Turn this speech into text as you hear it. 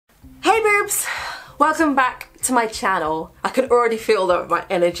Welcome back to my channel. I can already feel that my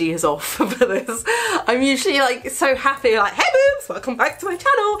energy is off for this. I'm usually like so happy, like, hey boobs, welcome back to my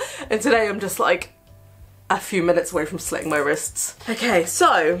channel. And today I'm just like a few minutes away from slitting my wrists. Okay,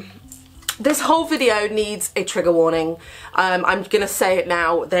 so this whole video needs a trigger warning. I'm gonna say it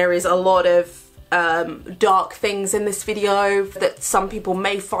now. There is a lot of dark things in this video that some people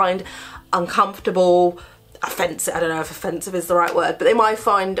may find uncomfortable, offensive. I don't know if offensive is the right word, but they might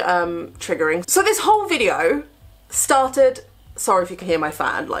find triggering. So this whole video started, sorry if you can hear my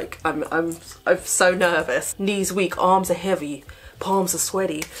fan, like I'm so nervous. Knees weak, arms are heavy, palms are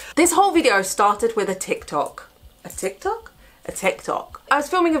sweaty. This whole video started with a TikTok. A TikTok? A TikTok. I was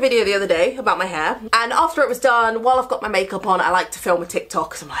filming a video the other day about my hair, and after it was done, while I've got my makeup on, I like to film a TikTok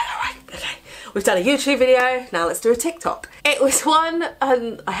because I'm like, alright, okay. We've done a YouTube video, now let's do a TikTok. It was one,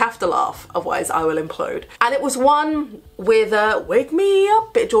 and I have to laugh, otherwise I will implode. And it was one with a Wake Me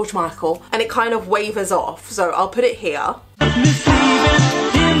Up bit George Michael, and it kind of wavers off. So I'll put it here.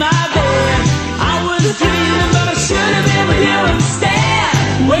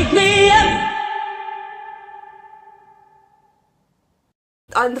 Wake me up.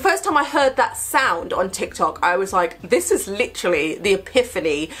 And the first time I heard that sound on TikTok, I was like, this is literally the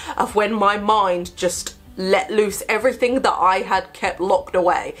epiphany of when my mind just let loose everything that I had kept locked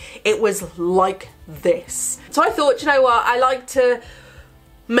away. It was like this. So I thought, you know what, I like to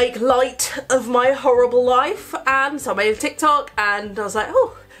make light of my horrible life, and so I made a TikTok, and I was like,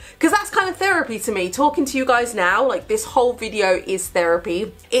 oh, because that's kind of therapy to me. Talking to you guys now, like this whole video is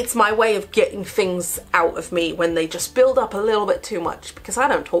therapy. It's my way of getting things out of me when they just build up a little bit too much, because I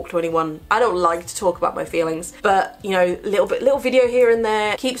don't talk to anyone. I don't like to talk about my feelings, but you know, little video here and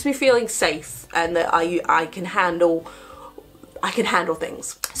there keeps me feeling safe, and that I can handle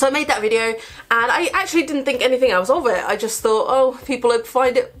things. So I made that video, and I actually didn't think anything else of it. I just thought, oh, people would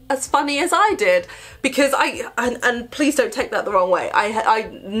find it as funny as I did, because and please don't take that the wrong way.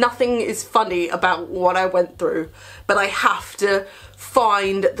 Nothing is funny about what I went through, but I have to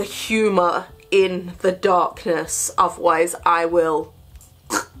find the humour in the darkness, otherwise I will.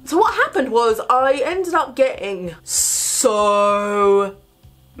 So what happened was I ended up getting so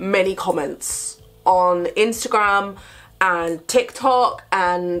many comments on Instagram and TikTok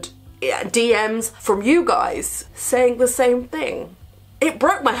and DMs from you guys saying the same thing. It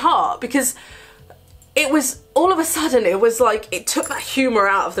broke my heart, because it was, all of a sudden, it was like, it took that humour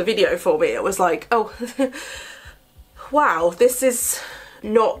out of the video for me. It was like, oh, wow, this is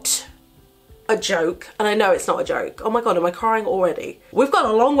not a joke. And I know it's not a joke. Oh my god, am I crying already? We've got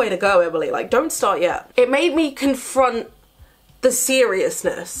a long way to go, Emily, like, don't start yet. It made me confront the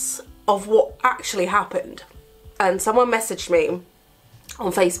seriousness of what actually happened. And someone messaged me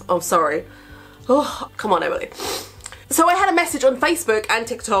on Facebook. Oh, sorry. Oh, come on, Emily. So I had a message on Facebook and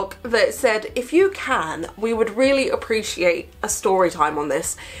TikTok that said, if you can, we would really appreciate a story time on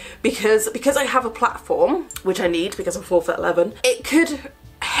this, because I have a platform, which I need because I'm 4'11", it could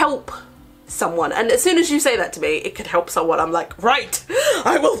help someone. And as soon as you say that to me, it could help someone, I'm like, right,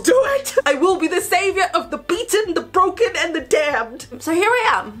 I will do it. I will be the saviour of the beaten, the broken, and the damned. So here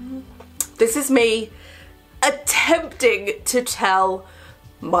I am. This is me attempting to tell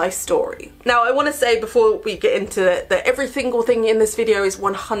my story. Now, I want to say before we get into it that every single thing in this video is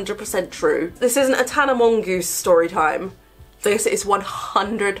 100% true. This isn't a Tana Mongoose story time. This is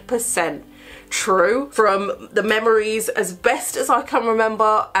 100% true, from the memories as best as I can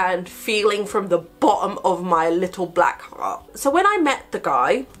remember and feeling from the bottom of my little black heart. So when I met the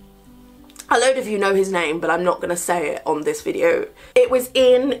guy, a load of you know his name, but I'm not going to say it on this video. It was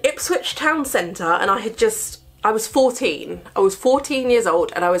in Ipswich Town Centre, and I was 14. I was 14 years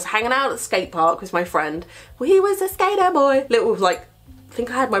old, and I was hanging out at the skate park with my friend. Well, he was a skater boy. Little, like, I think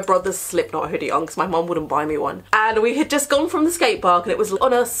I had my brother's Slipknot hoodie on because my mum wouldn't buy me one. And we had just gone from the skate park, and it was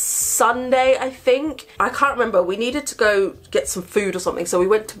on a Sunday, I think. I can't remember. We needed to go get some food or something, so we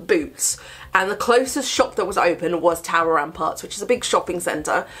went to Boots. And the closest shop that was open was Tower Ramparts, which is a big shopping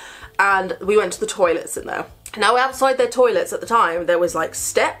centre. And we went to the toilets in there. Now, outside their toilets at the time, there was like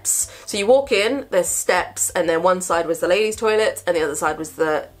steps. So you walk in, there's steps, and then one side was the ladies' toilets and the other side was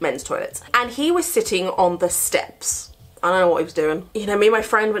the men's toilets. And he was sitting on the steps. I don't know what he was doing. You know, me and my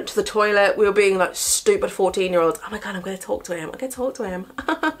friend went to the toilet. We were being like stupid 14-year-olds. Oh my god, I'm gonna talk to him. I'm gonna talk to him.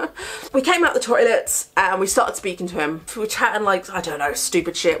 We came out the toilets and we started speaking to him. We were chatting like, I don't know,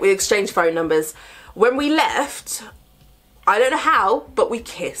 stupid shit. We exchanged phone numbers. When we left, I don't know how, but we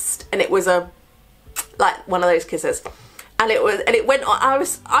kissed, and it was like one of those kisses, and it went on.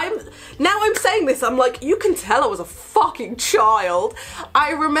 Now I'm saying this, I'm like, you can tell I was a fucking child.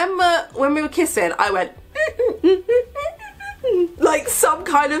 I remember when we were kissing, I went like some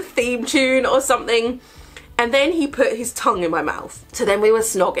kind of theme tune or something. And then he put his tongue in my mouth. So then we were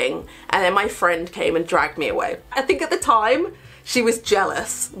snogging, and then my friend came and dragged me away. I think at the time she was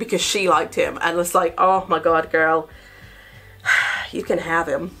jealous because she liked him and was like, oh my God, girl, you can have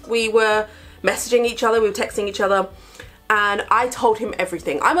him. We were messaging each other, we were texting each other, and I told him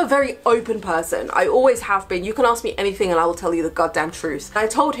everything. I'm a very open person. I always have been. You can ask me anything and I will tell you the goddamn truth. I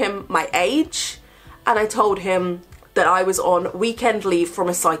told him my age, and I told him that I was on weekend leave from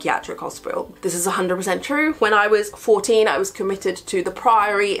a psychiatric hospital. This is 100% true. When I was 14, I was committed to the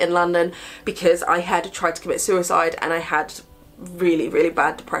Priory in London because I had tried to commit suicide and I had really, really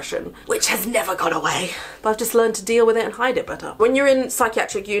bad depression, which has never gone away. But I've just learned to deal with it and hide it better. When you're in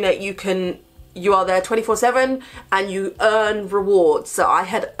psychiatric unit, you are there 24/7 and you earn rewards. So I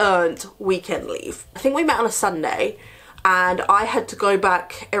had earned weekend leave. I think we met on a Sunday, and I had to go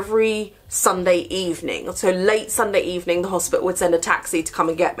back every Sunday evening. So late Sunday evening, the hospital would send a taxi to come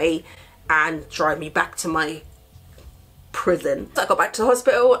and get me and drive me back to my prison. So I got back to the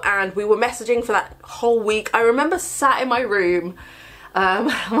hospital and we were messaging for that whole week. I remember sat in my room,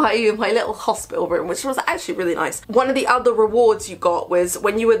 my little hospital room, which was actually really nice. One of the other rewards you got was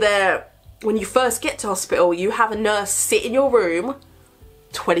when you were there, when you first get to hospital, you have a nurse sit in your room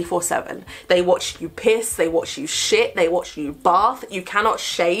 24/7. They watch you piss, they watch you shit, they watch you bath. You cannot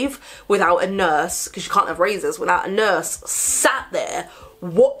shave without a nurse, because you can't have razors, without a nurse sat there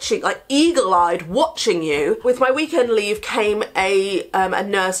watching, like eagle-eyed watching you. With my weekend leave came a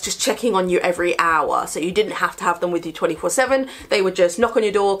nurse just checking on you every hour, so you didn't have to have them with you 24/7. They would just knock on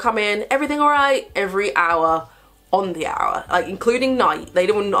your door, come in, everything all right, every hour on the hour, like including night. They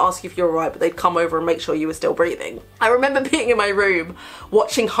didn't ask you if you're alright, but they'd come over and make sure you were still breathing. I remember being in my room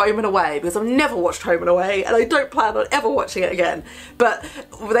watching Home and Away, because I've never watched Home and Away and I don't plan on ever watching it again, but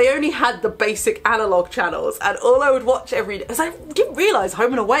they only had the basic analog channels, and all I would watch every day, because I didn't realise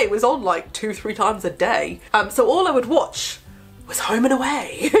Home and Away was on like 2-3 times a day, so all I would watch was Home and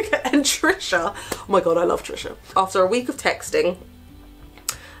Away. And Trisha, oh my God, I love Trisha. After a week of texting,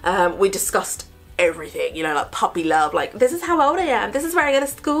 we discussed everything, you know, like puppy love, like this is how old I am, this is where I go to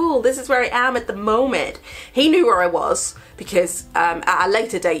school, this is where I am at the moment. He knew where I was because at a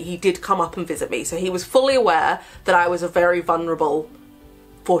later date he did come up and visit me, so he was fully aware that I was a very vulnerable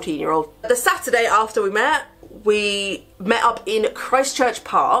 14-year-old. The Saturday after we met up in Christchurch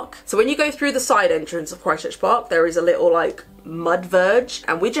Park. So when you go through the side entrance of Christchurch Park, there is a little like mud verge,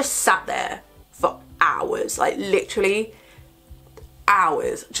 and we just sat there for hours, like literally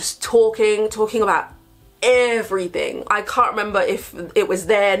hours, just talking about everything. I can't remember if it was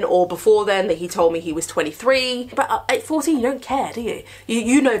then or before then that he told me he was 23, but at 14 you don't care, do you?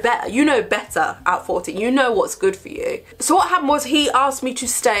 You know better. You know better at 14. You know what's good for you. So what happened was he asked me to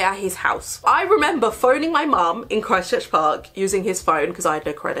stay at his house. I remember phoning my mum in Christchurch Park using his phone because I had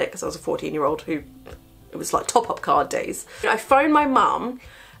no credit, because I was a 14-year-old who, it was like top-up card days. I phoned my mum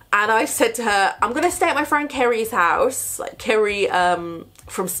and I said to her, I'm gonna stay at my friend Kerry's house, like Kerry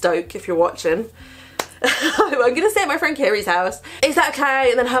from Stoke, if you're watching. I'm gonna stay at my friend Kerry's house. Is that okay?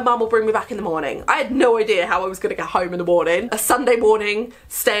 And then her mum will bring me back in the morning. I had no idea how I was gonna get home in the morning. A Sunday morning,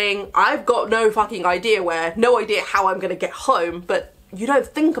 staying, I've got no fucking idea where, no idea how I'm gonna get home, but you don't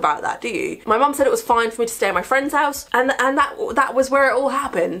think about that, do you? My mum said it was fine for me to stay at my friend's house, and that was where it all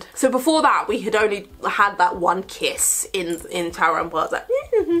happened. So before that, we had only had that one kiss in Tower and Plaza.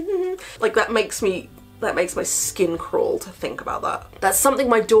 Like that makes my skin crawl to think about that. That's something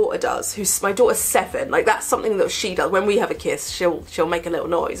my daughter does, my daughter's 7, like that's something that she does. When we have a kiss, she'll make a little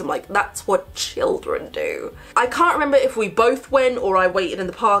noise. I'm like, that's what children do. I can't remember if we both went or I waited in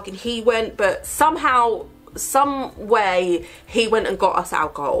the park and he went, but somehow, some way he went and got us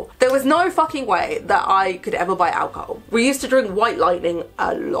alcohol. There was no fucking way that I could ever buy alcohol. We used to drink White Lightning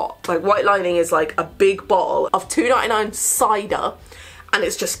a lot. Like White Lightning is like a big bottle of $2.99 cider, and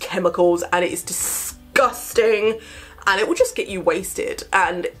it's just chemicals and it is disgusting, and it will just get you wasted,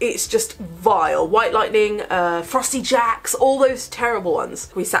 and it's just vile. White Lightning, Frosty Jacks, all those terrible ones.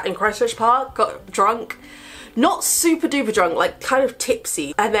 We sat in Christchurch Park, got drunk. Not super duper drunk, like kind of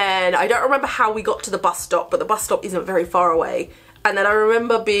tipsy. And then I don't remember how we got to the bus stop, but the bus stop isn't very far away. And then I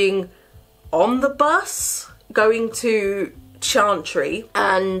remember being on the bus going to Chantry,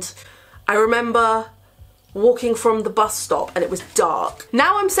 and I remember walking from the bus stop and it was dark.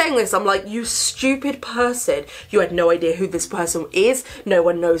 Now I'm saying this, I'm like, you stupid person. You had no idea who this person is. No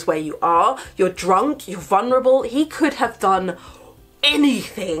one knows where you are. You're drunk, you're vulnerable. He could have done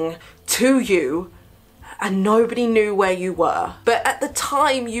anything to you and nobody knew where you were. But at the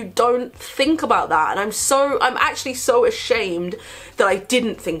time, you don't think about that. And I'm actually so ashamed that I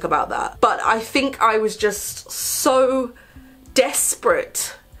didn't think about that. But I think I was just so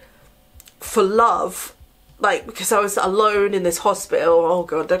desperate for love, like, because I was alone in this hospital. Oh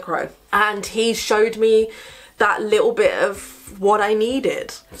god, don't cry. And he showed me that little bit of what I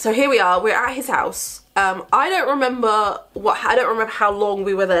needed. So here we are, we're at his house. I don't remember how long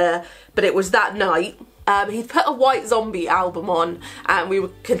we were there, but it was that night. He put a White Zombie album on, and we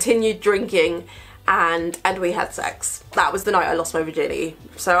continued drinking, and we had sex. That was the night I lost my virginity.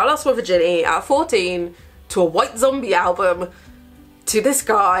 So I lost my virginity at 14 to a White Zombie album, to this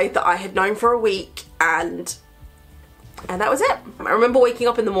guy that I had known for a week, and that was it. I remember waking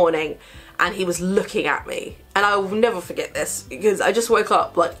up in the morning and he was looking at me, and I will never forget this, because I just woke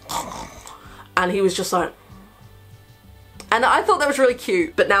up like, and he was just like, and I thought that was really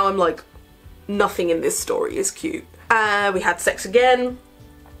cute, but now I'm like, nothing in this story is cute. We had sex again,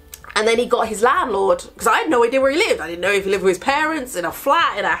 and then he got his landlord, because I had no idea where he lived. I didn't know if he lived with his parents, in a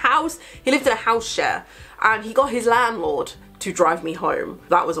flat, in a house. He lived in a house share, and he got his landlord to drive me home.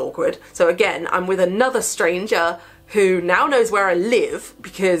 That was awkward. So again, I'm with another stranger who now knows where I live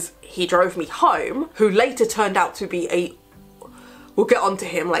because he drove me home, who later turned out to be a... We'll get on to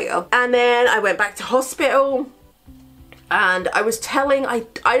him later. And then I went back to hospital, and I was telling, I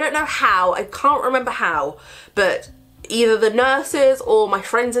don't know how, I can't remember how, but either the nurses or my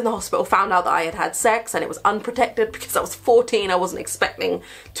friends in the hospital found out that I had had sex, and it was unprotected because I was 14, I wasn't expecting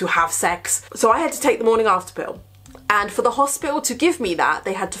to have sex. So I had to take the morning after pill. And for the hospital to give me that,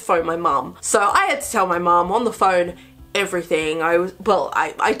 they had to phone my mum. So I had to tell my mum on the phone everything. I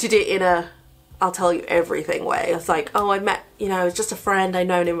did it in a, I'll tell you everything way. It's like, oh, I met, you know, it's just a friend, I've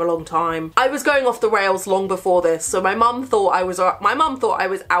known him a long time. I was going off the rails long before this, so my mum thought I was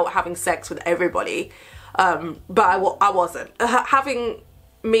out having sex with everybody, but I wasn't. Having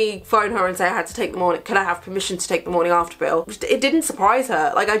me phone her and say I had to take the morning, can I have permission to take the morning after pill? It didn't surprise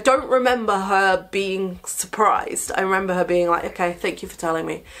her. Like, I don't remember her being surprised. I remember her being like, okay, thank you for telling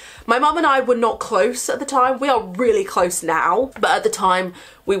me. My mum and I were not close at the time. We are really close now, but at the time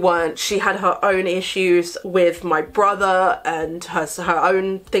we weren't. She had her own issues with my brother and her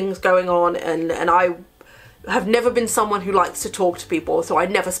own things going on, and I have never been someone who likes to talk to people, so I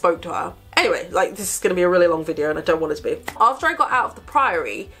never spoke to her. Anyway, like, this is going to be a really long video and I don't want it to be. After I got out of the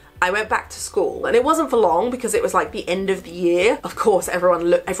Priory, I went back to school, and it wasn't for long because it was like the end of the year. Of course, everyone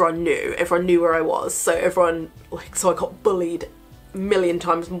knew where I was, so I got bullied a million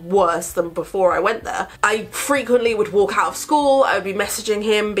times worse than before I went there. I frequently would walk out of school, I would be messaging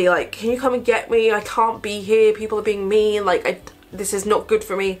him, be like, can you come and get me? I can't be here, people are being mean, like, this is not good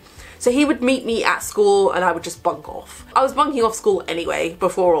for me. So he would meet me at school and I would just bunk off. I was bunking off school anyway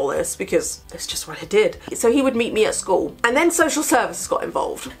before all this because it's just what I did. So he would meet me at school, and then social services got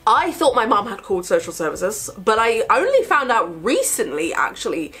involved. I thought my mum had called social services, but I only found out recently,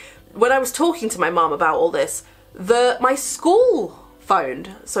 actually, when I was talking to my mum about all this, my school phoned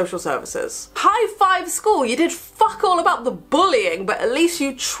social services. High five school, you did fuck all about the bullying, but at least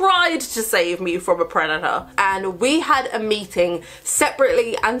you tried to save me from a predator. And we had a meeting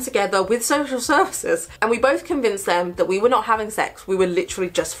separately and together with social services, and we both convinced them that we were not having sex, we were literally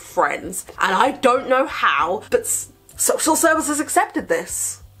just friends. And I don't know how, but social services accepted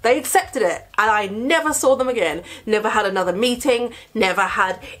this. They accepted it, and I never saw them again. Never had another meeting, never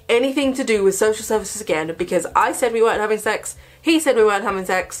had anything to do with social services again, because I said we weren't having sex, he said we weren't having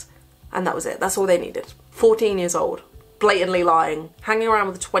sex, and that was it. That's all they needed. 14 years old, blatantly lying, hanging around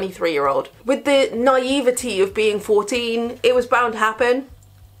with a 23-year-old. With the naivety of being 14, it was bound to happen.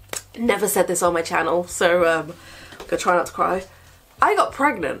 Never said this on my channel, so I'm gonna try not to cry. I got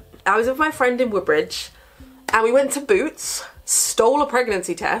pregnant. I was with my friend in Woodbridge, and we went to Boots, stole a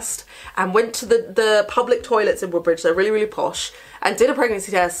pregnancy test, and went to the public toilets in Woodbridge, they're really, really posh, and did a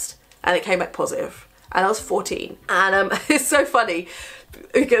pregnancy test, and it came back positive. And I was 14. And it's so funny,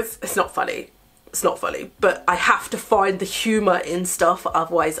 because it's not funny, but I have to find the humour in stuff,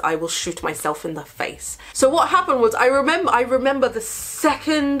 otherwise I will shoot myself in the face. So what happened was, I remember the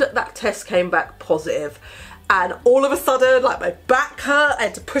second that test came back positive, and all of a sudden, like, my back hurt, I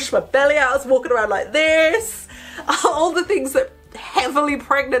had to push my belly out, I was walking around like this. All the things that heavily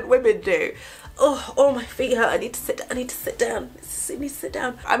pregnant women do. Oh, my feet hurt, I need to sit down, I need to sit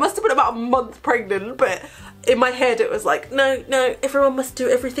down. I must have been about a month pregnant, but in my head it was like, no, everyone must do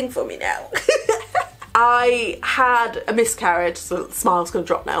everything for me now. I had a miscarriage, so the smile's gonna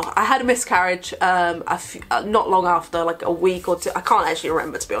drop now. I had a miscarriage not long after, like a week or two. I can't actually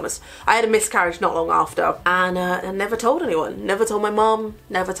remember, to be honest. I had a miscarriage not long after, and I never told anyone. Never told my mum,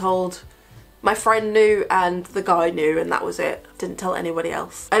 never told My friend knew and the guy knew, and that was it. Didn't tell anybody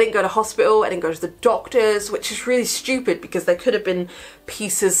else. I didn't go to hospital, I didn't go to the doctors, which is really stupid because there could have been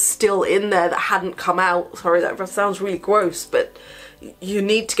pieces still in there that hadn't come out. Sorry, that sounds really gross, but you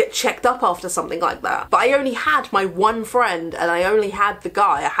need to get checked up after something like that. But I only had my one friend and I only had the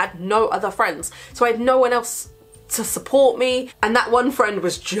guy. I had no other friends. So I had no one else to support me, and that one friend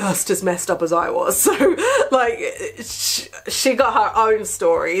was just as messed up as I was, so like she got her own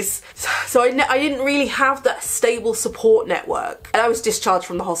stories. So I didn't really have that stable support network, and I was discharged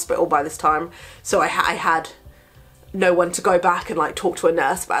from the hospital by this time, so I had no one to go back and like talk to a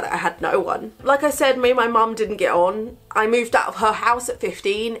nurse about it. I had no one. Like I said, me and my mum didn't get on. I moved out of her house at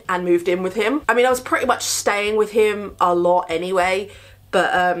 15 and moved in with him. I mean, I was pretty much staying with him a lot anyway,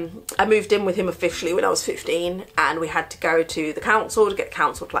 but I moved in with him officially when I was 15, and we had to go to the council to get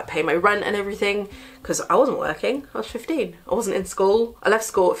council to like pay my rent and everything, because I wasn't working. I was 15. I wasn't in school. I left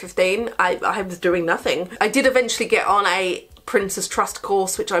school at 15. I was doing nothing. I did eventually get on a Prince's Trust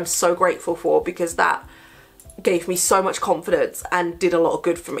course, which I'm so grateful for, because that gave me so much confidence and did a lot of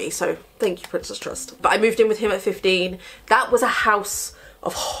good for me. So thank you, Prince's Trust. But I moved in with him at 15. That was a house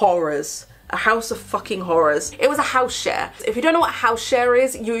of horrors. A house of fucking horrors. It was a house share. If you don't know what a house share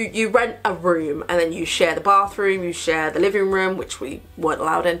is, you rent a room and then you share the bathroom, you share the living room, which we weren't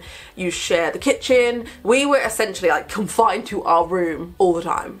allowed in, you share the kitchen. We were essentially like confined to our room all the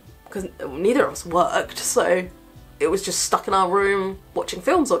time because neither of us worked, so it was just stuck in our room watching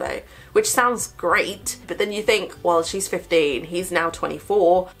films all day, which sounds great, but then you think, well, she's 15, he's now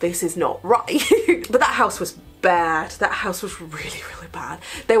 24, this is not right. But that house was bad. That house was really, really bad.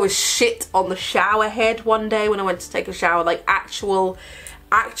 There was shit on the shower head one day when I went to take a shower, like actual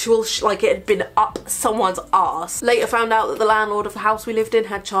like it had been up someone's arse. Later found out that the landlord of the house we lived in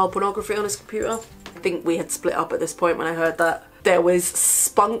had child pornography on his computer. I think we had split up at this point when I heard that. There was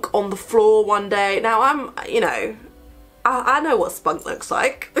spunk on the floor one day. Now I'm, you know, I know what spunk looks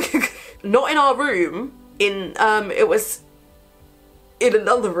like. Not in our room, it was in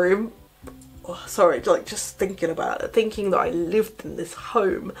another room. Oh, sorry, like just thinking about it, thinking that I lived in this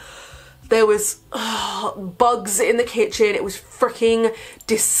home. There was bugs in the kitchen. It was freaking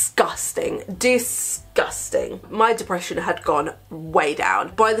disgusting. Disgusting. My depression had gone way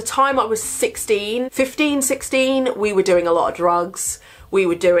down. By the time I was 15, 16, we were doing a lot of drugs. We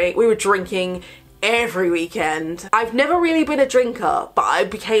were drinking every weekend. I've never really been a drinker, but I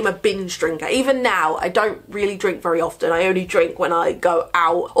became a binge drinker. Even now, I don't really drink very often. I only drink when I go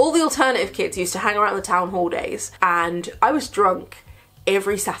out. All the alternative kids used to hang around the town hall days, and I was drunk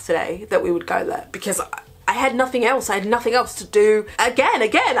every Saturday that we would go there because I had nothing else. I had nothing else to do. Again,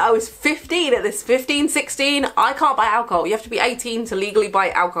 I was 15 at this, 15, 16. I can't buy alcohol. You have to be 18 to legally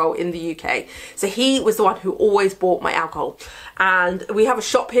buy alcohol in the UK. So he was the one who always bought my alcohol. And we have a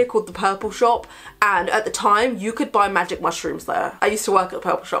shop here called the Purple Shop. And at the time, you could buy magic mushrooms there. I used to work at the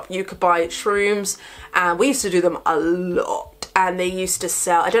Purple Shop. You could buy shrooms, and we used to do them a lot. And they used to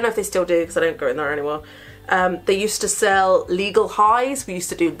sell, I don't know if they still do because I don't go in there anymore. They used to sell legal highs. We used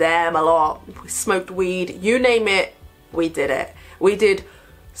to do them a lot. We smoked weed, you name it, we did it. We did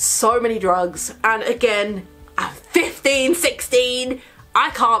so many drugs. And again, I'm 15, 16, I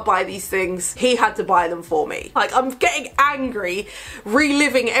can't buy these things. He had to buy them for me. Like, I'm getting angry,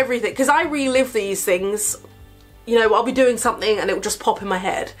 reliving everything, because I relive these things. You know, I'll be doing something and it will just pop in my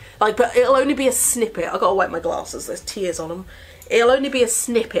head. Like, but it'll only be a snippet. I gotta wipe my glasses, there's tears on them. It'll only be a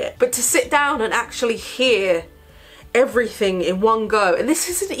snippet, but to sit down and actually hear everything in one go, and this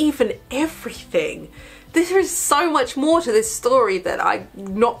isn't even everything. There is so much more to this story that I'm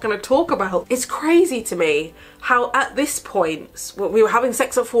not going to talk about. It's crazy to me how at this point, we were having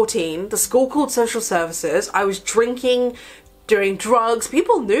sex at 14, the school called social services, I was drinking, doing drugs.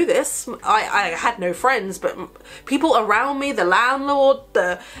 People knew this. I had no friends, but people around me, the landlord,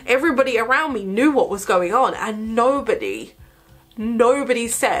 everybody around me knew what was going on, and nobody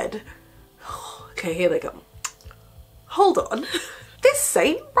said, okay, here they come. Hold on, this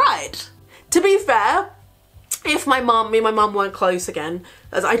ain't right. To be fair, if me and my mum weren't close again,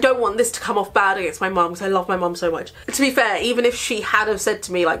 as I don't want this to come off bad against my mum because I love my mum so much. To be fair, even if she had have said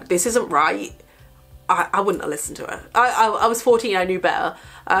to me like, this isn't right, I wouldn't have listened to her. I was 14, I knew better.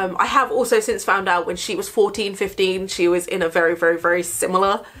 I have also since found out when she was 14, 15, she was in a very, very, very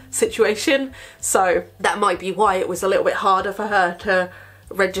similar situation. So that might be why it was a little bit harder for her to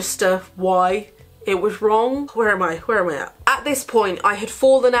register why it was wrong. Where am I at? At this point, I had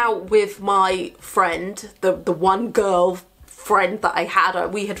fallen out with my friend, the one girl friend that I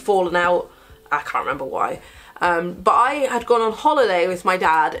had. We had fallen out, I can't remember why. But I had gone on holiday with my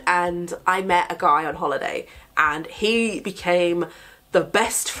dad, and I met a guy on holiday, and he became the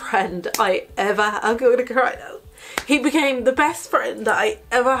best friend I ever had. I'm gonna cry now. He became the best friend that I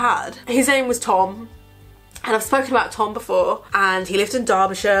ever had. His name was Tom. And I've spoken about Tom before, and he lived in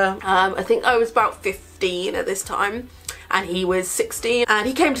Derbyshire. I think I was about 15 at this time, and he was 16. And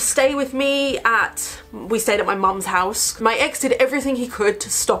he came to stay with me we stayed at my mum's house. My ex did everything he could to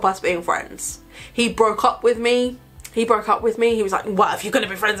stop us being friends. He broke up with me. He was like, well, if you're gonna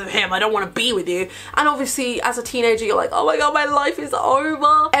be friends with him, I don't want to be with you. And obviously, as a teenager, you're like, oh my god, my life is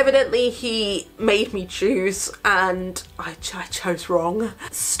over. Evidently, he made me choose, and I chose wrong.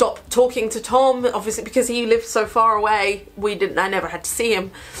 Stopped talking to Tom, obviously, because he lived so far away. I never had to see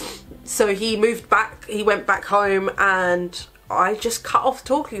him. So he moved back, he went back home, and I just cut off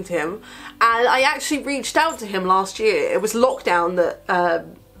talking to him. And I actually reached out to him last year. It was lockdown that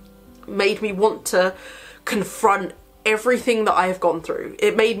made me want to confront everything that I have gone through.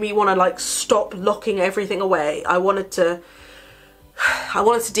 It made me want to like stop locking everything away. I wanted to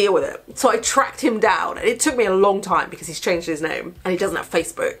deal with it. So I tracked him down, and it took me a long time because he's changed his name and he doesn't have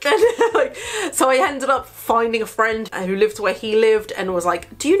Facebook. So I ended up finding a friend who lived where he lived and was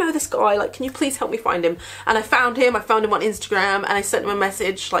like, do you know this guy? Like, can you please help me find him? And I found him on Instagram, and I sent him a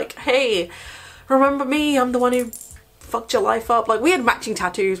message like, hey, remember me? I'm the one who fucked your life up. Like, we had matching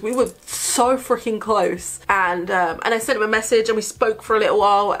tattoos. We were so freaking close. And I sent him a message, and we spoke for a little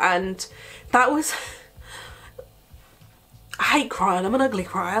while, and that was... I hate crying. I'm an ugly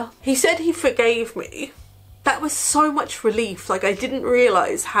crier. He said he forgave me. That was so much relief. Like, I didn't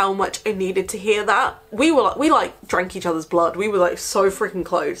realise how much I needed to hear that. We like drank each other's blood. We were like so freaking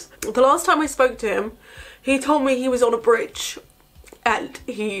close. The last time I spoke to him, he told me he was on a bridge and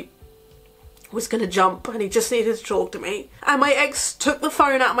he was gonna jump and he just needed to talk to me. And my ex took the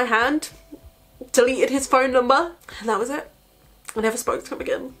phone out of my hand, deleted his phone number, and that was it. I never spoke to him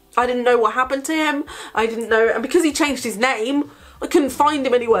again. I didn't know what happened to him. I didn't know, and because he changed his name, I couldn't find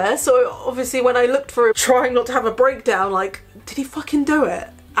him anywhere. So obviously when I looked for him, trying not to have a breakdown, like, did he fucking do it?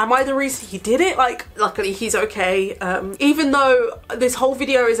 Am I the reason he did it? Like, luckily he's okay. Even though this whole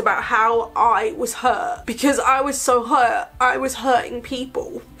video is about how I was hurt, because I was so hurt, I was hurting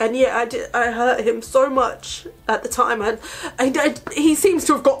people. And yeah, I hurt him so much at the time, and he seems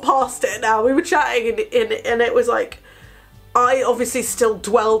to have got past it now. We were chatting and it was like, I obviously still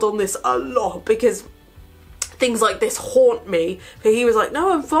dwelled on this a lot because things like this haunt me, but he was like,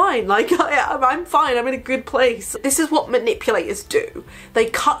 no, I'm fine, like I'm fine, I'm in a good place. This is what manipulators do. They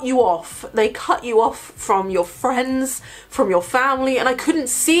cut you off from your friends, from your family, and I couldn't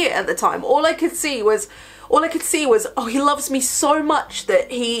see it at the time. All I could see was, oh, he loves me so much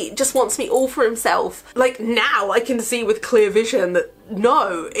that he just wants me all for himself. Like, now I can see with clear vision that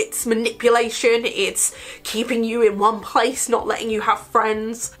no, it's manipulation, it's keeping you in one place, not letting you have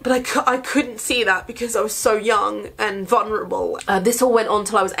friends. But I couldn't see that because I was so young and vulnerable. This all went on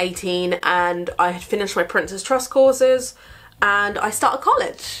till I was 18 and I had finished my Princess Trust courses and I started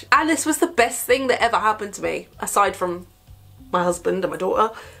college. And this was the best thing that ever happened to me, aside from my husband and my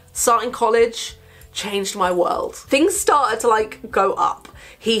daughter. Starting college changed my world. Things started to like go up.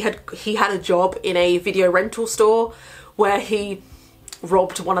 He had a job in a video rental store where he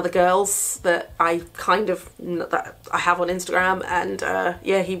robbed one of the girls that I have on Instagram, and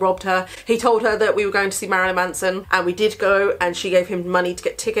yeah, he robbed her. He told her that we were going to see Marilyn Manson, and we did go, and she gave him money to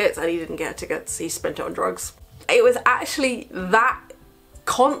get tickets, and he didn't get tickets. He spent it on drugs. It was actually that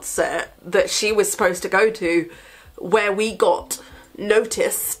concert that she was supposed to go to where we got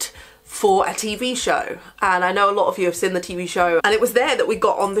noticed for a TV show, and I know a lot of you have seen the TV show, and it was there that we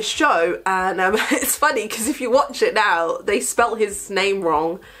got on the show. And it's funny because if you watch it now, they spelt his name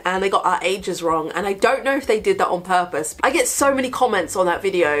wrong and they got our ages wrong, and I don't know if they did that on purpose. I get so many comments on that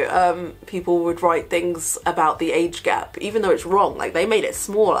video. People would write things about the age gap even though it's wrong, like they made it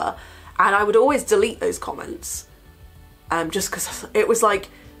smaller, and I would always delete those comments just because it was like,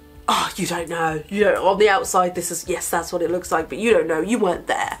 oh, you don't know. You know, on the outside, this is, yes, that's what it looks like, but you don't know. You weren't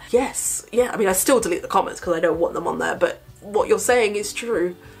there. Yes, yeah. I mean, I still delete the comments because I don't want them on there, but what you're saying is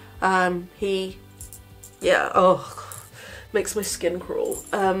true. Yeah, oh, makes my skin crawl.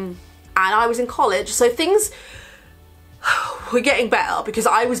 And I was in college, so things were getting better because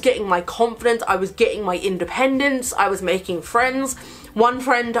I was getting my confidence, I was getting my independence, I was making friends. One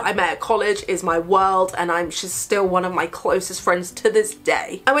friend I met at college is my world, and she's still one of my closest friends to this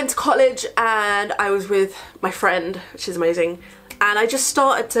day. I went to college and I was with my friend, which is amazing, and I just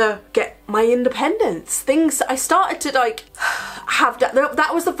started to get my independence. I started to like have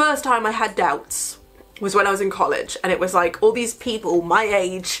that was the first time I had doubts, was when I was in college, and it was like all these people my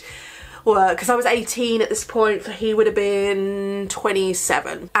age were, because I was 18 at this point, so he would have been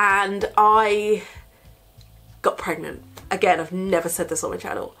 27, and I got pregnant. Again, I've never said this on my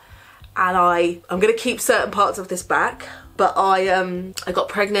channel. And I'm gonna keep certain parts of this back, but I got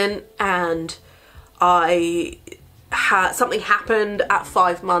pregnant and something happened at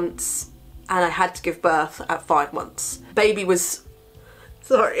 5 months and I had to give birth at 5 months. Baby was,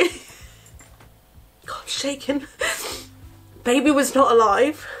 sorry. God, I'm shaking. Baby was not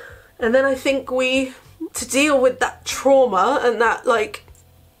alive. And then I think to deal with that trauma and that, like,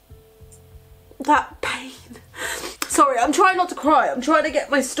 that pain. Sorry, I'm trying not to cry. I'm trying to get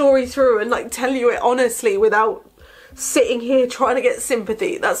my story through and, like, tell you it honestly without sitting here trying to get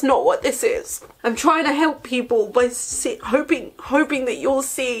sympathy. That's not what this is. I'm trying to help people by hoping that you'll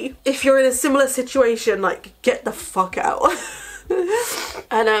see, if you're in a similar situation, like, get the fuck out.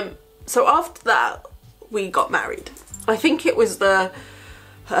 And so after that, we got married. I think it was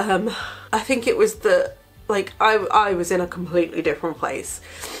like, I was in a completely different place.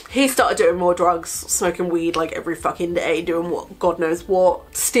 He started doing more drugs, smoking weed like every fucking day, doing what God knows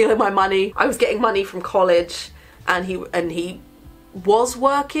what, stealing my money. I was getting money from college, and he was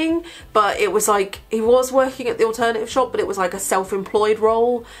working, but it was like, he was working at the alternative shop, but it was like a self-employed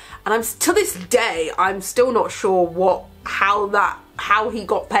role. And to this day, I'm still not sure how he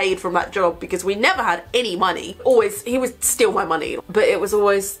got paid from that job, because we never had any money. Always, he would steal my money, but it was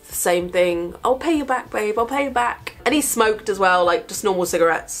always the same thing. I'll pay you back, babe, I'll pay you back. And he smoked as well, like just normal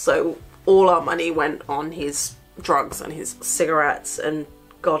cigarettes, so all our money went on his drugs and his cigarettes and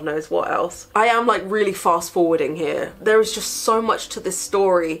God knows what else. I am like really fast forwarding here. There is just so much to this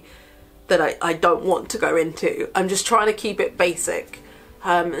story that I don't want to go into. I'm just trying to keep it basic.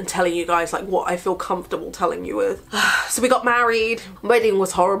 And telling you guys like what I feel comfortable telling you with. So we got married. Wedding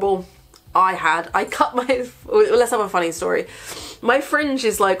was horrible. I cut my, let's have a funny story. My fringe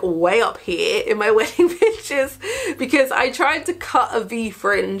is like way up here in my wedding pictures because I tried to cut a V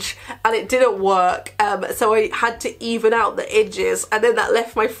fringe and it didn't work. So I had to even out the edges, and then that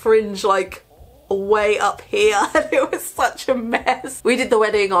left my fringe like way up here, and it was such a mess. We did the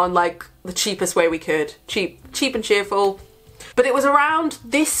wedding on like the cheapest way we could. Cheap and cheerful. But it was around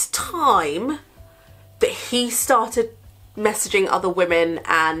this time that he started messaging other women,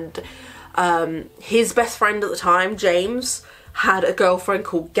 and his best friend at the time, James, had a girlfriend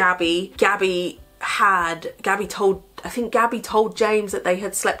called Gabby. I think Gabby told James that they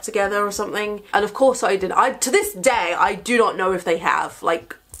had slept together or something. And of course I didn't. To this day, I do not know if they have.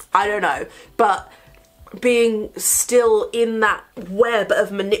 Like, I don't know. But being still in that web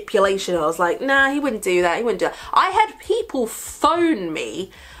of manipulation, I was like, nah, he wouldn't do that, he wouldn't do that. I had people phone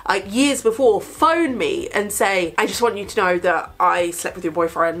me, like years before, phone me and say, I just want you to know that I slept with your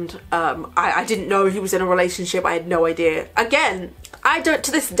boyfriend. I didn't know he was in a relationship, I had no idea. Again,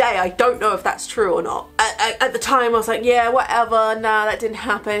 to this day, I don't know if that's true or not. At the time, I was like, yeah, whatever, nah, that didn't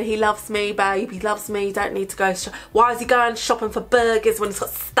happen. He loves me, babe, he loves me, don't need to go. Why is he going shopping for burgers when he's got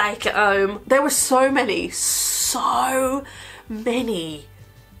steak at home? There were so many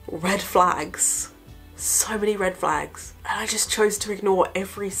red flags. So many red flags. And I just chose to ignore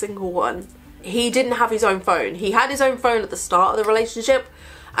every single one. He didn't have his own phone. He had his own phone at the start of the relationship,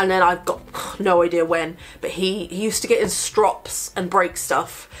 and then I've got no idea when, but he used to get in strops and break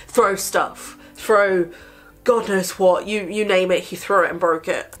stuff, throw God knows what, you name it, he threw it and broke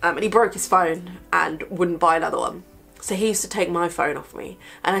it. And he broke his phone and wouldn't buy another one. So he used to take my phone off me.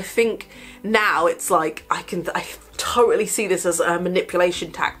 And I think now it's like, I totally see this as a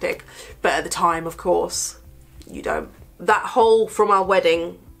manipulation tactic, but at the time, of course, you don't. That whole, from our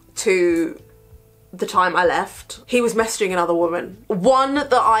wedding to the time I left, he was messaging another woman. One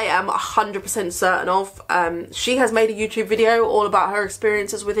that I am 100% certain of. She has made a YouTube video all about her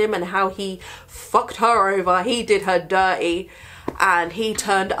experiences with him and how he fucked her over. He did her dirty and he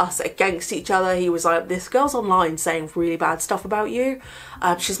turned us against each other. He was like, this girl's online saying really bad stuff about you.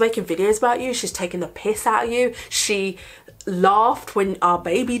 She's making videos about you. She's taking the piss out of you. She laughed when our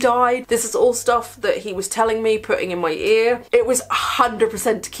baby died. This is all stuff that he was telling me, putting in my ear. It was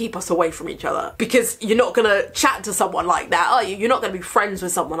 100% to keep us away from each other, because you're not gonna chat to someone like that, are you? You're not gonna be friends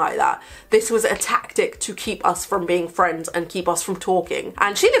with someone like that. This was a tactic to keep us from being friends and keep us from talking.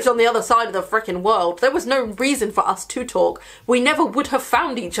 And she lived on the other side of the freaking world. There was no reason for us to talk. We never would have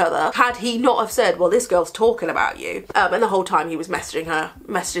found each other had he not have said, well, this girl's talking about you. And the whole time he was messaging her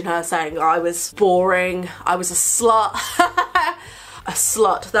saying I was boring, I was a slut. A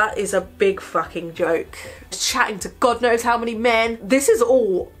slut, that is a big fucking joke. Chatting to God knows how many men. This is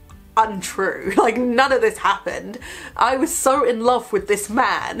all untrue. Like, none of this happened. I was so in love with this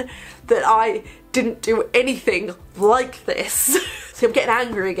man that I didn't do anything like this. See, I'm getting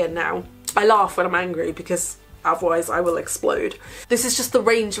angry again now. I laugh when I'm angry because otherwise I will explode. This is just the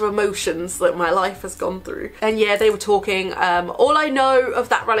range of emotions that my life has gone through. And yeah, they were talking. All I know of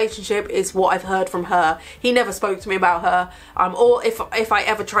that relationship is what I've heard from her. He never spoke to me about her. Or if I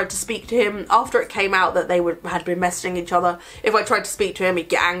ever tried to speak to him after it came out that they had been messaging each other, if I tried to speak to him, he'd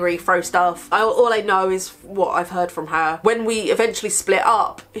get angry, throw stuff. All I know is what I've heard from her. When we eventually split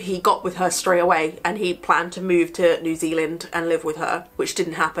up, he got with her straight away and he planned to move to New Zealand and live with her, which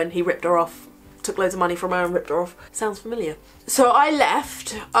didn't happen. He ripped her off, took loads of money from her and ripped her off. Sounds familiar. So I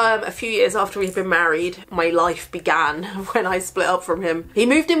left a few years after we'd been married. My life began when I split up from him. He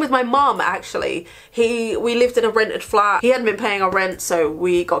moved in with my mum, actually. We lived in a rented flat. He hadn't been paying our rent, so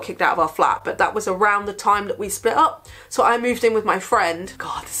we got kicked out of our flat, but that was around the time that we split up. So I moved in with my friend.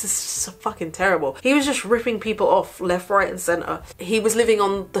 God, this is so fucking terrible. He was just ripping people off left, right and centre. He was living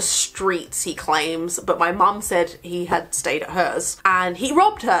on the streets, he claims, but my mum said he had stayed at hers. And he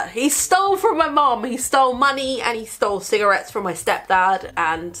robbed her. He stole from my mum. He stole money and he stole cigarettes from my stepdad,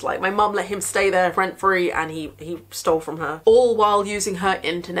 and like my mum let him stay there rent free and he stole from her, all while using her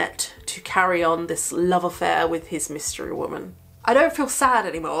internet to carry on this love affair with his mystery woman. I don't feel sad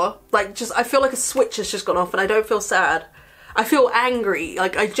anymore. Like, just I feel like a switch has just gone off and I don't feel sad. I feel angry.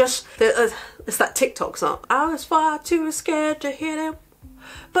 Like it's that TikTok song. I was far too scared to hit him,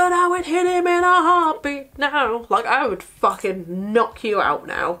 but I would hit him in a heartbeat now. Like, I would fucking knock you out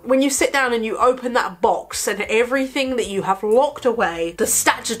now. When you sit down and you open that box and everything that you have locked away, the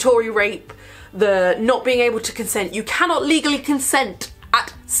statutory rape, the not being able to consent, you cannot legally consent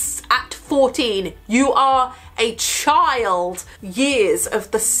at 14. You are a child. Years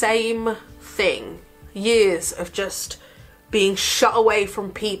of the same thing. Years of just being shut away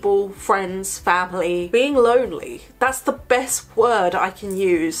from people, friends, family, being lonely. That's the best word I can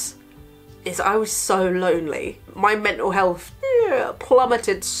use, is I was so lonely. My mental health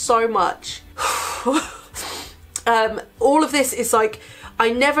plummeted so much. All of this is like,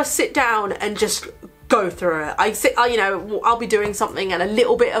 I never sit down and just go through it. You know, I'll be doing something and a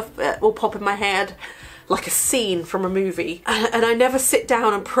little bit of it will pop in my head, like a scene from a movie. And I never sit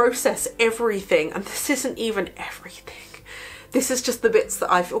down and process everything. And this isn't even everything. This is just the bits that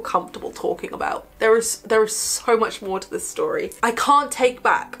I feel comfortable talking about. There is so much more to this story. I can't take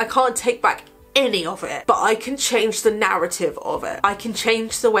back any of it, but I can change the narrative of it. I can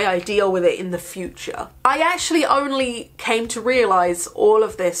change the way I deal with it in the future. I actually only came to realise all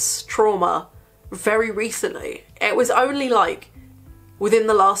of this trauma very recently. It was only like within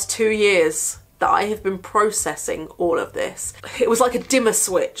the last 2 years that I have been processing all of this. It was like a dimmer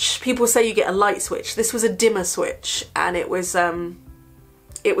switch. People say you get a light switch. This was a dimmer switch, and it was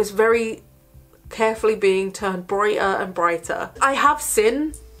very carefully being turned brighter and brighter. I have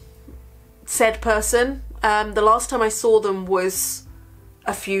seen said person. The last time I saw them was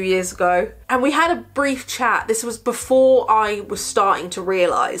a few years ago, and we had a brief chat. This was before I was starting to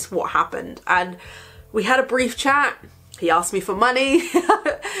realise what happened, and we had a brief chat. He asked me for money.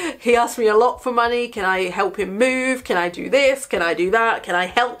 He asked me a lot for money. Can I help him move? Can I do this? Can I do that? Can I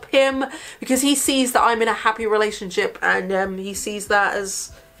help him? Because he sees that I'm in a happy relationship, and he sees that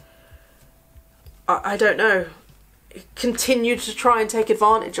as, I don't know, continued to try and take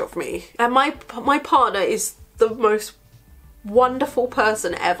advantage of me. And my partner is the most wonderful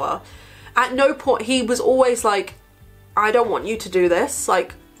person ever. At no point, he was always like, I don't want you to do this.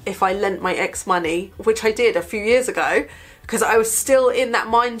 Like, if I lent my ex money, which I did a few years ago, because I was still in that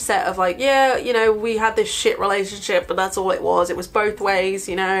mindset of like, yeah, you know, we had this shit relationship, but that's all it was. It was both ways,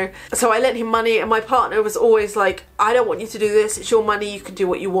 you know. So I lent him money, and my partner was always like, I don't want you to do this. It's your money. You can do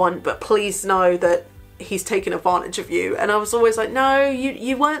what you want, but please know that he's taken advantage of you. And I was always like, no,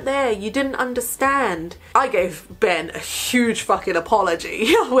 you weren't there. You didn't understand. I gave Ben a huge fucking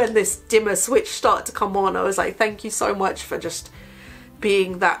apology when this dimmer switch started to come on. I was like, thank you so much for just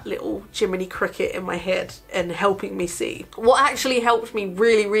being that little Jiminy Cricket in my head and helping me see. What actually helped me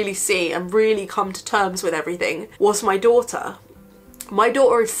really see and really come to terms with everything was my daughter. My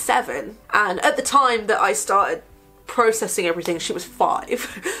daughter is 7, and at the time that I started processing everything, she was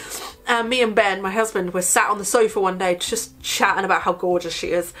 5. And me and Ben, my husband, were sat on the sofa one day just chatting about how gorgeous she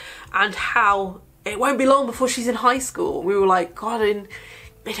is and how it won't be long before she's in high school. We were like, God, in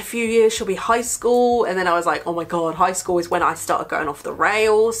a few years she'll be high school. And then I was like, oh my God, high school is when I started going off the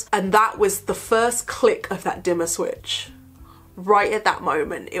rails. And that was the first click of that dimmer switch. Right at that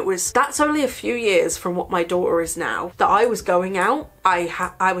moment, that's only a few years from what my daughter is now, that I was going out,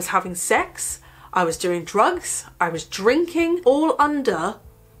 I was having sex, I was doing drugs, I was drinking, all under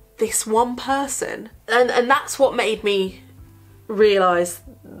this one person. And that's what made me realise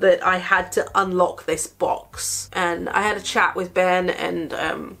that I had to unlock this box. And I had a chat with Ben,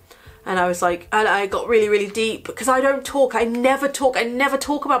 and And I was like, and I got really, really deep because I don't talk. I never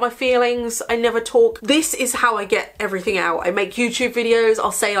talk about my feelings. I never talk. This is how I get everything out. I make YouTube videos.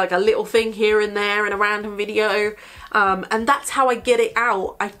 I'll say like a little thing here and there in a random video. And that's how I get it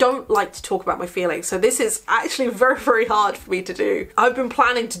out. I don't like to talk about my feelings. So this is actually very, very hard for me to do. I've been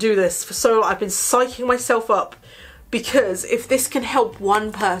planning to do this for so long. I've been psyching myself up because if this can help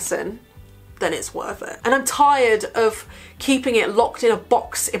one person, then it's worth it. And I'm tired of keeping it locked in a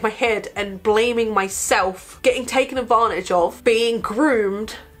box in my head and blaming myself, getting taken advantage of, being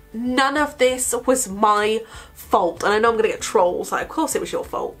groomed. None of this was my fault. And I know I'm gonna get trolls, like, of course it was your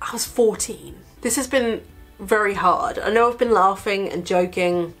fault. I was 14. This has been very hard. I know I've been laughing and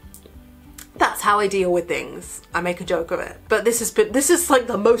joking. That's how I deal with things. I make a joke of it. But this is like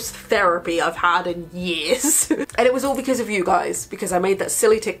the most therapy I've had in years. And it was all because of you guys, because I made that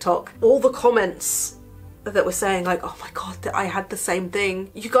silly TikTok. All the comments that were saying like, oh my God, that I had the same thing.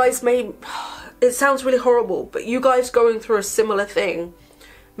 You guys made, it sounds really horrible, but you guys going through a similar thing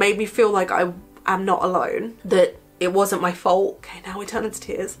made me feel like I am not alone, that it wasn't my fault. Okay, now we turn into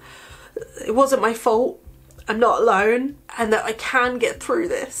tears. It wasn't my fault. I'm not alone, and that I can get through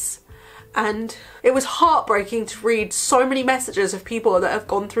this. And it was heartbreaking to read so many messages of people that have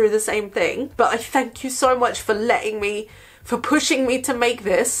gone through the same thing. But I thank you so much for for pushing me to make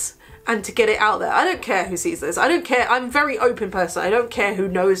this and to get it out there. I don't care who sees this. I don't care. I'm a very open person. I don't care who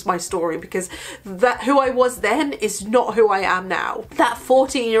knows my story, because that who I was then is not who I am now. That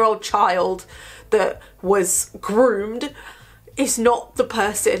 14-year-old child that was groomed is not the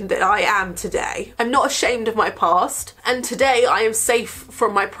person that I am today. I'm not ashamed of my past, and today I am safe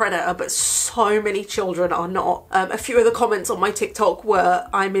from my predator, but so many children are not. A few of the comments on my TikTok were,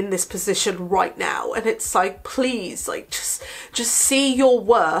 I'm in this position right now, and it's like, please, like, just see your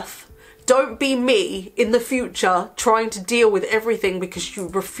worth. Don't be me in the future trying to deal with everything because you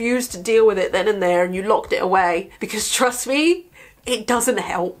refused to deal with it then and there and you locked it away. Because trust me, it doesn't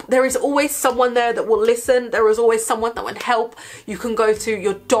help. There is always someone there that will listen. There is always someone that would help. You can go to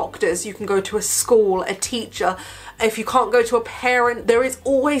your doctors, you can go to a school, a teacher. If you can't go to a parent, there is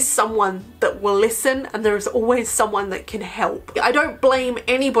always someone that will listen, and there is always someone that can help. I don't blame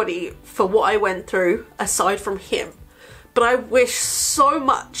anybody for what I went through aside from him. But I wish so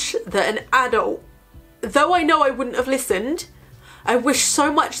much that an adult, though I know I wouldn't have listened, I wish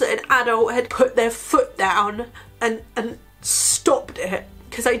so much that an adult had put their foot down and stopped it,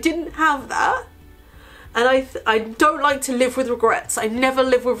 because I didn't have that. And I don't like to live with regrets. I never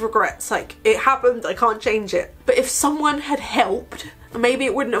live with regrets. Like, it happened, I can't change it. But if someone had helped, maybe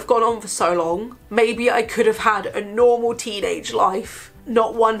it wouldn't have gone on for so long. Maybe I could have had a normal teenage life,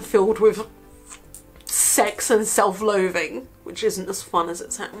 not one filled with sex and self-loathing, which isn't as fun as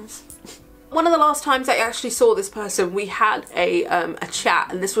it sounds. One of the last times I actually saw this person, we had a chat,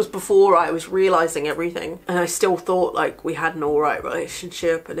 and this was before I was realising everything, and I still thought like we had an alright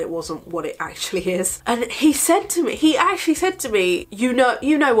relationship, and it wasn't what it actually is. And he actually said to me, you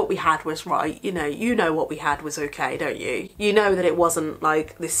know what we had was right, you know what we had was okay, don't you? You know that it wasn't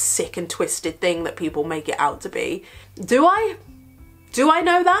like this sick and twisted thing that people make it out to be. Do I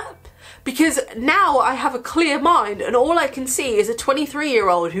know that? Because now I have a clear mind, and all I can see is a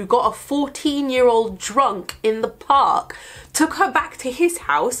 23-year-old who got a 14-year-old drunk in the park, took her back to his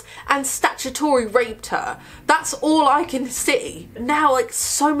house and statutory raped her. That's all I can see. Now, like,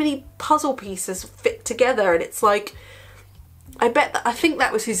 so many puzzle pieces fit together, and it's like, I think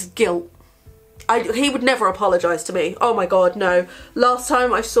that was his guilt. He would never apologise to me. Oh my God, no. Last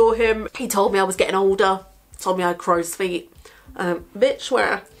time I saw him, he told me I was getting older, told me I had crow's feet. Bitch,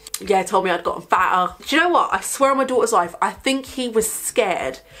 where? Yeah, told me I'd gotten fatter. Do you know what? I swear on my daughter's life, I think he was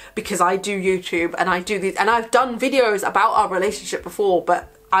scared because I do YouTube and I do these, and I've done videos about our relationship before,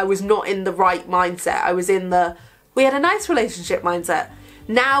 but I was not in the right mindset. I was in the, we had a nice relationship mindset.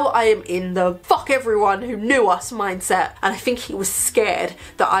 Now I am in the fuck everyone who knew us mindset, and I think he was scared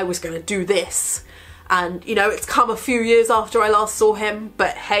that I was going to do this. And, you know, it's come a few years after I last saw him,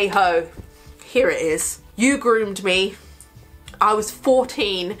 but hey ho, here it is. You groomed me. I was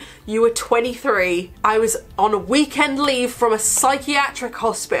 14, you were 23. I was on a weekend leave from a psychiatric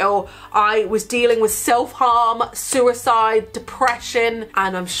hospital. I was dealing with self-harm, suicide, depression,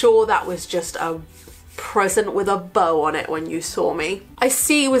 and I'm sure that was just a present with a bow on it when you saw me. I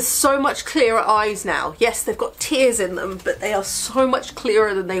see with so much clearer eyes now. Yes, they've got tears in them, but they are so much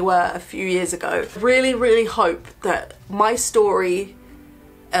clearer than they were a few years ago. Really, really hope that my story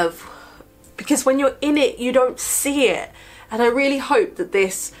of, because when you're in it, you don't see it. And I really hope that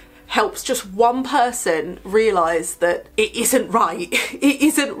this helps just one person realise that it isn't right. It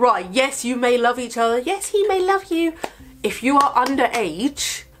isn't right. Yes, you may love each other. Yes, he may love you. If you are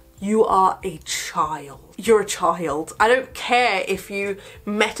underage, You are a child. You're a child. I don't care if you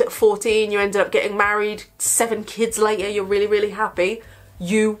met at 14, you ended up getting married, 7 kids later, you're really, really happy.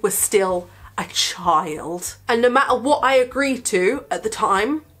 You were still a child. And no matter what I agreed to at the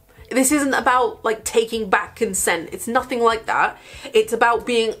time, this isn't about like taking back consent. It's nothing like that. It's about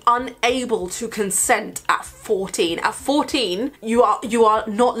being unable to consent at 14. At 14, you are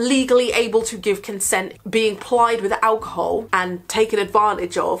not legally able to give consent. Being plied with alcohol and taken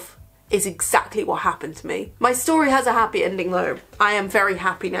advantage of is exactly what happened to me. My story has a happy ending though. I am very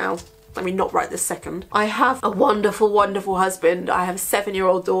happy now. I mean, not right this second. I have a wonderful, wonderful husband. I have a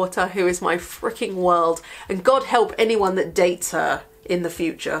 7-year-old daughter who is my freaking world. And God help anyone that dates her in the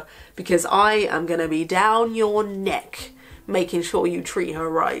future, because I am gonna be down your neck making sure you treat her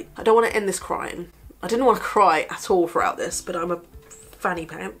right. I don't want to end this crying. I didn't want to cry at all throughout this, but I'm a fanny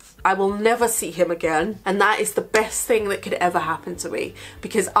pants. I will never see him again, and that is the best thing that could ever happen to me,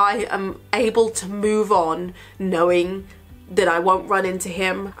 because I am able to move on knowing that I won't run into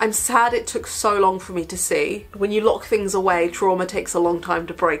him. I'm sad it took so long for me to see. When you lock things away, trauma takes a long time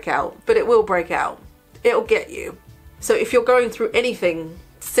to break out, but it will break out. It'll get you. So if you're going through anything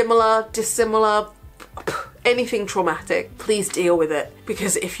similar, dissimilar, anything traumatic, please deal with it,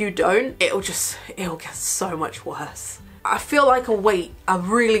 because if you don't, it'll get so much worse. I feel like a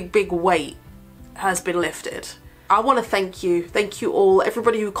really big weight has been lifted. I want to thank you all,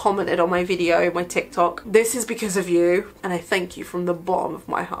 everybody who commented on my video, my TikTok. This is because of you, and I thank you from the bottom of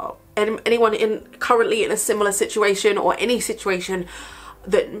my heart. And anyone currently in a similar situation or any situation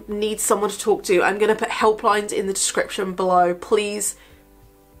that needs someone to talk to, I'm going to put helplines in the description below. Please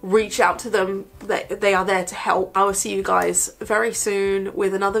reach out to them. They are there to help. I will see you guys very soon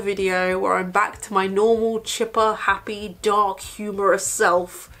with another video where I'm back to my normal, chipper, happy, dark, humorous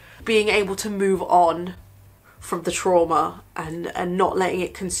self, being able to move on from the trauma and not letting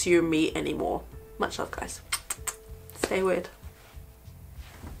it consume me anymore. Much love, guys. Stay weird.